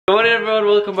Good morning everyone,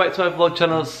 welcome back to my vlog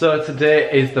channel. So today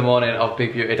is the morning of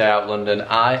Big Beauty Day out London.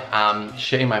 I am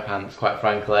shitting my pants, quite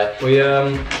frankly. We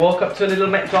woke up to a little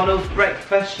McDonald's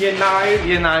breakfast, you know.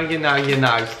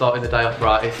 Starting the day off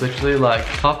right. It's literally like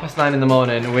 9:30 in the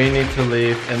morning. We need to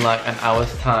leave in like an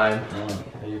hour's time. Oh,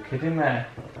 are you kidding me?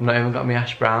 I've not even got my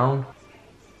hash brown.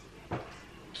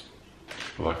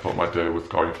 Well, I thought my day was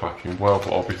going fucking well,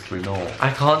 but obviously not. I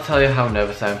can't tell you how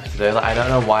nervous I am for today. Like, I don't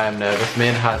know why I'm nervous. Me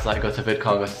and Haz like go to VidCon,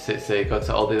 go to Saatchi, go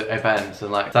to all the events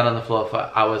and like stand on the floor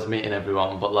for hours meeting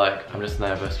everyone. But like, I'm just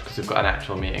nervous because we've got an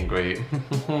actual meet and greet.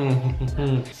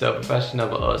 So professional,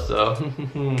 but also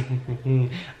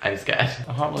I'm scared.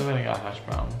 I can't believe I didn't get a hash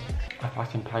brown. I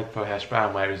fucking paid for a hash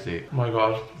brown. Where is it? Oh my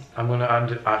god, I'm gonna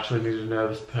actually need a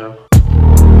nervous pill.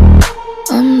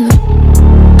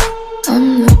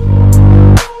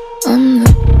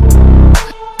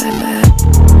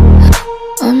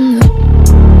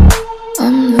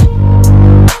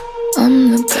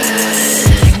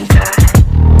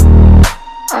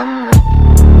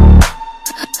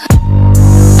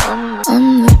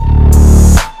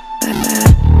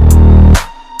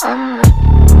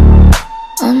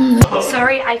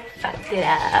 Sorry, I fucked it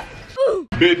up.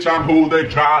 Bitch, I'm who they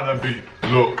trying to be.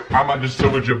 Look, I'm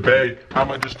understood with your babe.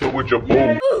 I'm understood with your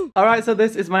boo. Alright, so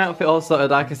this is my outfit all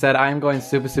sorted. Like I said, I am going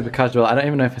super casual. I don't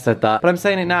even know if I said that, but I'm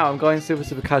saying it now. I'm going super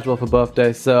casual for both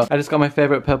days. So I just got my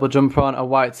favourite purple jumper on, a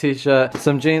white t-shirt,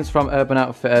 some jeans from Urban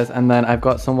Outfitters, and then I've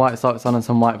got some white socks on and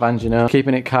some white Vans, you know.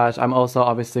 Keeping it cash. I'm also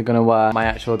obviously going to wear my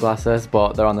actual glasses,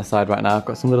 but they're on the side right now. I've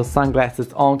got some little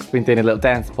sunglasses on because I've been doing a little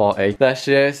dance party. There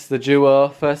she is, the duo.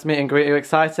 First meet and greet. Are you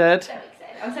excited?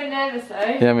 I'm so nervous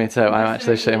though. Yeah, me too. I'm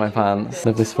actually shitting my pants.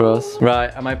 Love this for us.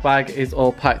 Right, and my bag is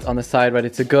all packed on the side,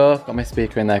 ready to go. I've got my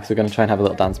speaker in there because we're going to try and have a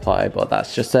little dance party, but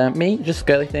that's just me, just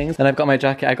girly things. And I've got my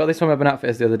jacket. I got this from Urban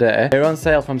Outfitters the other day. They were on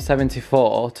sale from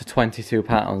 £74 to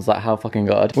 £22. Like, how fucking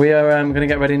good. We are going to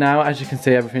get ready now. As you can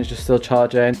see, everything's just still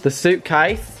charging. The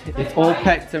suitcase is all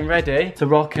packed and ready to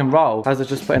rock and roll. As I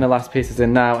just putting the last pieces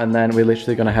in now, and then we're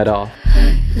literally going to head off.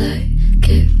 I like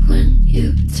it when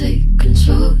you take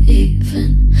control,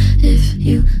 even if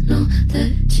you know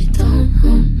that you don't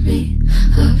own me.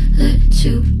 I'll let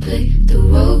you play the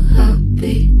role. I'll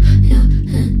be your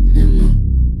animal.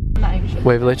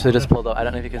 We've literally just pulled up. I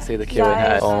don't know if you can see the queue in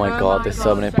here. Oh my god, there's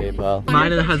so many people.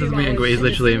 Mine and Hazard's meet and greet is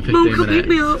literally in 15 minutes. Pick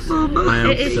me up, Mum. I am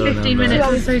It is so 15 nervous. minutes.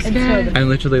 I'm so scared. I'm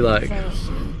literally like...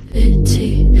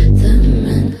 Pity the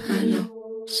men I know.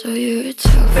 So you're a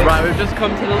tough. Right, we've just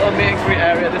come to the little meet and greet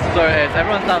area. This is where it is.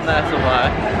 Everyone's down there somewhere.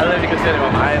 I don't know if you can see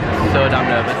anyone. I am so damn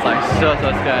nervous, like so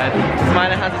scared.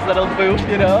 Mine has this little booth,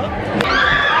 you know.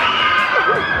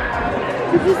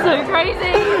 This is so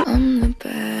crazy. I'm the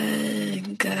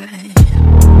bad guy.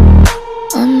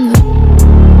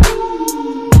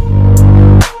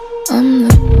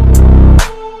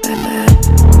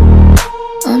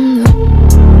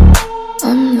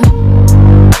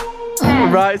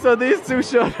 Right, so these two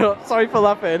showed up, sorry for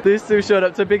laughing, these two showed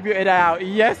up to Big Beauty Day out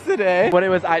yesterday, when it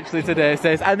was actually today,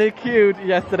 sis, and they queued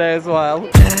yesterday as well.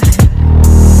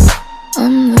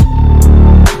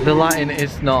 The lighting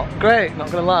is not great, not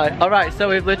gonna lie. Alright, so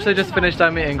we've literally just finished our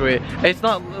meet and greet. It's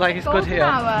not like it's good here.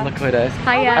 Look who it is.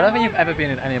 Hiya. I don't think you've ever been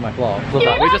in any of my vlogs. Look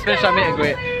that. We just finished our meet and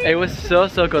greet. It was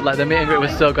so good. Like the meet and greet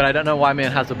was so good. I don't know why me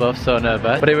and Haz were both so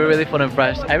nervous, but it was really fun and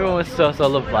fresh. Everyone was so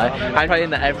lovely. I'm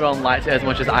praying that everyone liked it as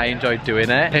much as I enjoyed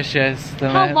doing it. Here she is.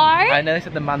 The man. Hello. I nearly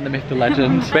said the man, the myth, the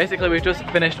legend. Basically, we've just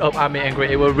finished up our meet and greet.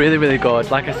 It was really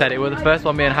good. Like I said, it was the first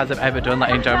one me and Haz have ever done,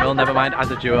 like in general, never mind as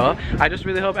a duo. I just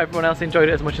really hope everyone else enjoyed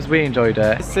it as much as we enjoyed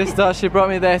it. Sister, she brought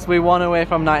me this. We won away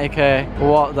from 90k.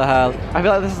 What the hell? I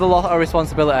feel like this is a lot of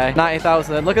responsibility.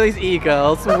 90,000. Look at these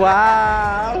e-girls.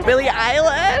 Wow. Billie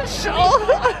Eilish.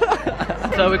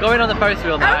 Oh. So we're going on the Ferris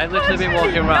wheel now. I've literally been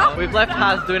walking around. We've left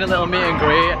Haz doing a little meet and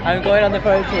greet. I'm going on the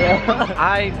Ferris wheel.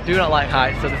 I do not like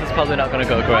heights, so this is probably not going to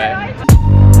go great.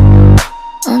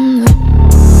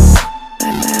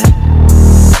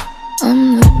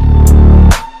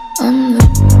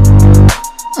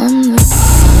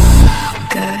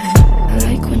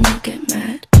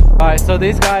 Alright, so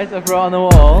these guys have wrote on the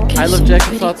wall, I love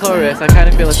Jacob Sartorius. I kind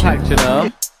of feel attacked, you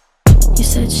know. You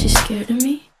said she's scared of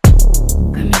me?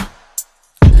 I mean,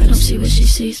 I don't see what she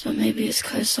sees, but maybe it's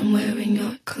cause I'm wearing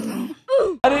your cologne.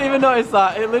 I didn't even notice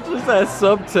that. It literally says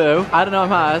sub 2. I don't know,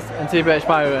 Haz and FAO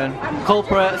Byron.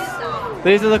 Culprits.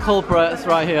 These are the culprits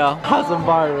right here. Haz and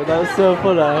Byron. That was so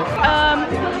funny.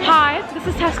 Hi, this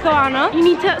is Tesco Anna. You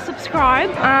need to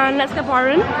subscribe and let's get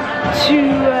Byron to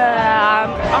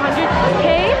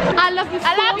 100k. I love you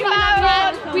so much.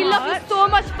 We love you so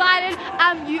much, Byron.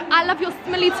 I love your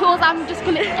smelly toes. I'm just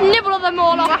gonna nibble them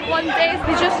all off one day.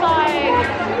 It's just like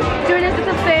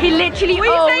literally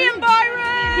owns.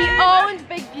 Byron? He owns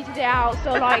Big Beauty Day Out,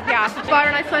 so like, yeah.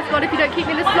 Byron, I swear to God, if you don't keep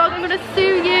me in this vlog, I'm gonna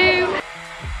sue you.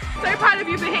 So proud of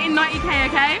you for hitting 90k,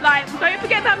 okay? Like, don't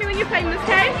forget about me when you're famous,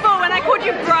 okay? But when I called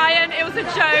you Brian, it was a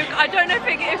joke. I don't know if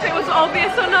it was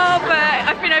obvious or not, but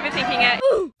I've been overthinking it.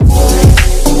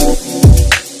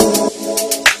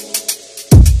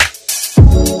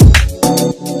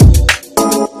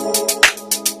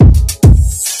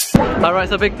 Alright,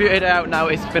 so Big Beauty Day Out now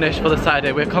is finished for the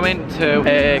Saturday. We're coming to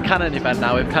a Canon event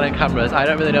now with Canon cameras. I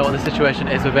don't really know what the situation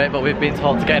is with it, but we've been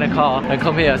told to get in a car and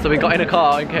come here. So we got in a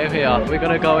car and came here. We're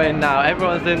gonna go in now.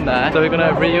 Everyone's in there. So we're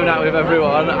gonna reunite with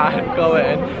everyone and go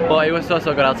in. But it was so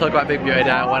good. I'll talk about Big Beauty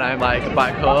Day Out when I'm like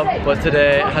back home. But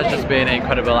today has just been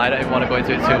incredible. I don't even want to go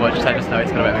into it too much because I just know it's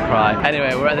gonna make me cry.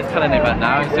 Anyway, we're at this Canon event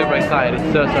now. I'm super excited.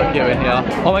 It's so cute in here.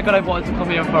 Oh my god, I've wanted to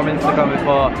come here from Instagram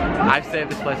before. I've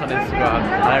saved this place on Instagram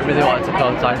and I really wanted to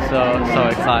come, so I'm so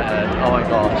excited. Oh my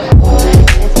gosh.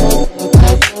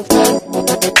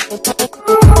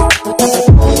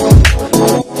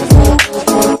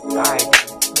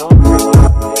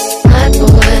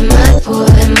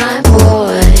 My boy,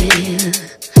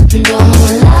 don't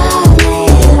love me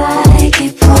like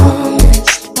you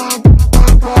promised.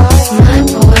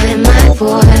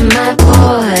 My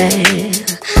boy,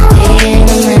 he ain't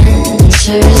a man,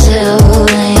 sure as hell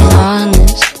ain't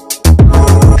honest.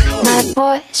 My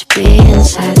boy's being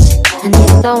sassy, and he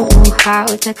don't know how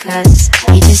to cuss.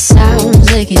 He just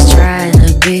sounds like he's trying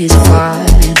to be his father.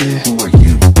 Who are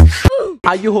you?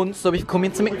 Are you Hunt? So we've come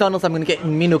into McDonald's. I'm gonna get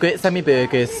me nuggets and me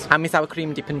burgers and me sour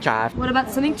cream dip and chive. What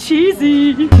about something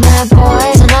cheesy? My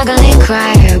boy's an ugly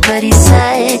crier, but he's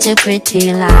such a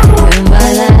pretty liar. And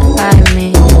by that I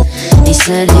mean, he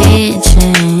said he'd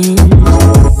change.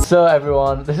 So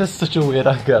everyone, this is such a weird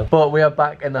angle, but we are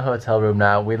back in the hotel room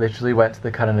now. We literally went to the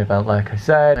Canon event like I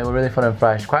said. It was really fun and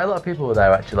fresh. Quite a lot of people were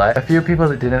there actually. A few people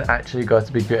that didn't actually go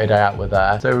to Big Beauty Day Out were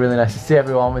there. So it was really nice to see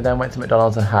everyone. We then went to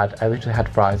McDonald's and I literally had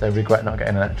fries. I regret not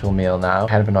getting an actual meal now.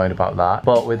 Kind of annoyed about that.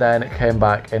 But we then came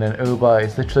back in an Uber.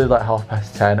 It's literally like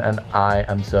 10:30 and I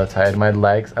am so tired. My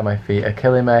legs and my feet are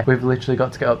killing me. We've literally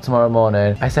got to get up tomorrow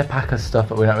morning. I said pack us stuff,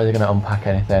 but we're not really going to unpack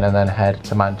anything and then head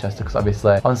to Manchester because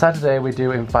obviously on Saturday we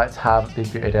do in fact have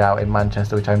Big Beauty Day Out in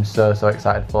Manchester, which I'm so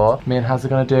excited for. Me and Haz are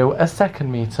going to do a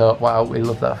second meetup. Wow, we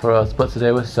love that for us. But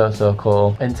today was so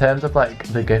cool. In terms of like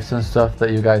the gifts and stuff that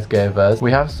you guys gave us,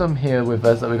 we have some here with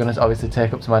us that we're going to obviously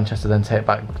take up to Manchester, then take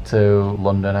back to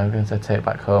London. I'm going to say take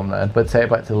back home then, but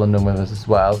take back to London with us as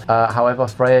well. However,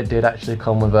 Freya did actually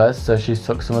come with us, so she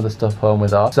took some of the stuff home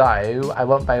with her. So I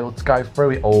won't be able to go through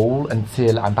it all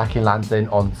until I'm back in London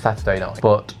on Saturday night.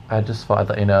 But I just thought I'd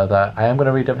let you know that I am going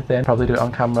to read everything, probably do it on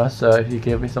camera. So if you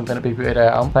give me something at Big Beauty Day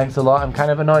Out, thanks a lot. I'm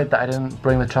kind of annoyed that I didn't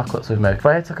bring the chocolates with me.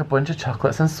 Freya took a bunch of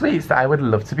chocolates and sweets that I would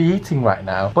love to be eating right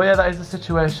now. But yeah, that is the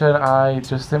situation. I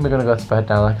just think we're going to go to bed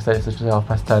now. Like I said, it's literally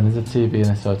 10:30. There's a TV in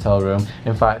this hotel room.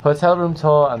 In fact, hotel room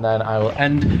tour, and then I will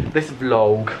end this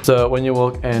vlog. So when you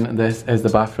walk in, this is the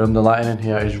bathroom. The lighting in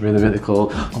here is really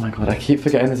cool. Oh my god, I keep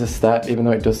forgetting there's a step, even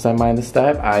though it does say mind the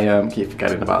step. I keep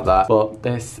forgetting about that. But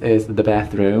this is the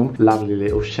bathroom. Lovely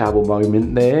little shower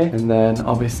moment there. And then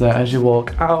obviously as you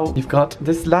walk out, you've got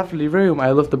this lovely room. I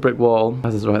love the brick wall.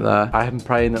 This is right there. I am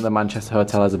praying that the Manchester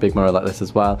hotel has a big mirror like this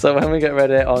as well. So when we get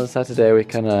ready on Saturday, we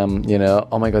can, you know,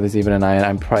 oh my god, there's even an iron.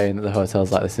 I'm praying that the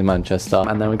hotel's like this in Manchester.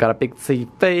 And then we've got a big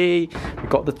TV. We've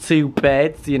got the 2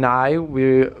 beds, you know.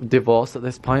 We're divorced at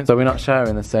this point, so we're not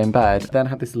sharing the same bed. Then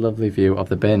have this lovely view of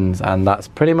the bins, and that's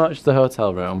pretty much the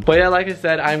hotel room. But yeah, like I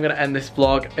said, I'm gonna end this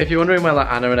vlog. If you're wondering where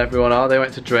like Anna and everyone are, they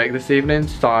went to Drake this evening,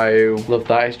 so love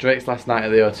that. It's Drake's last night at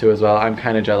the O2 as well. I'm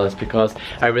kind of jealous because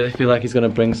I really feel like he's gonna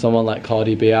bring someone like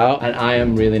Cardi B out, and I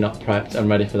am really not prepped and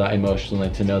ready for that emotionally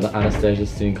to know that Anastasia's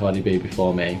seen Cardi B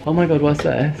before me. Oh my god, what's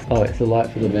this? Oh, it's a light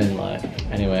for the bin light.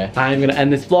 Anyway, I'm gonna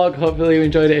end this vlog. Hopefully you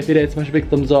enjoyed it. If you did, smash a big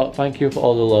thumbs up. Thank you for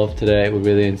all the love today. We're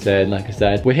really insane. Like I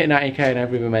said, we hit 90k and I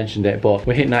never even mentioned it, but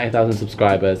we hit 90,000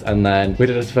 subscribers, and then we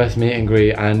did this first meet and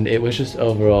greet, and it was just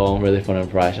overall really fun and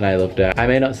fresh, and I loved it. I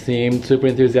may not seem super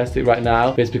enthusiastic right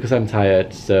now, but it's because I'm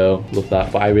tired, so love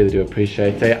that. But I really do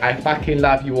appreciate it. I fucking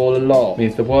love you all a lot. It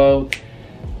means the world.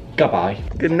 Goodbye.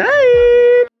 Good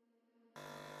night.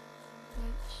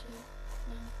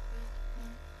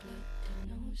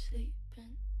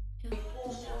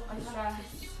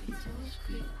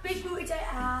 Big Beauty Day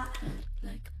Out.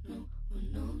 Like no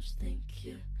one knows, think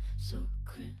you're so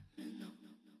criminal.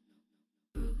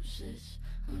 Bruises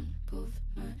on both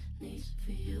my knees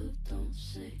for you. Don't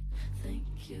say thank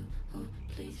you, oh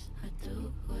please. I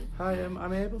do what Hi,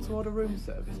 I'm able to order room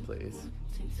service, please.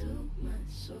 to my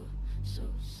soul, so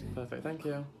Perfect, thank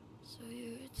you. So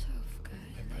you're a tough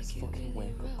guy. this fucking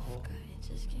wake up call.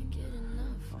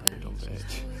 Oh, you dumb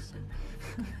bitch.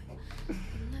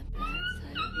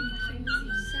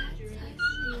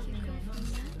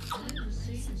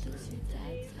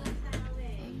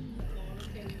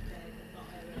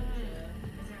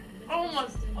 Oh my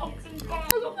fucking god!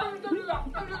 Don't do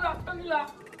that! Don't do that! Don't do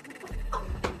that!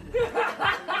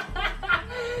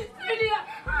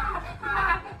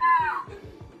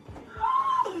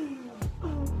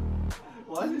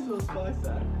 Why is it so spicy?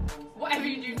 Whatever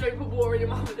you do, don't put water in your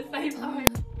mouth at the same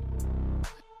time.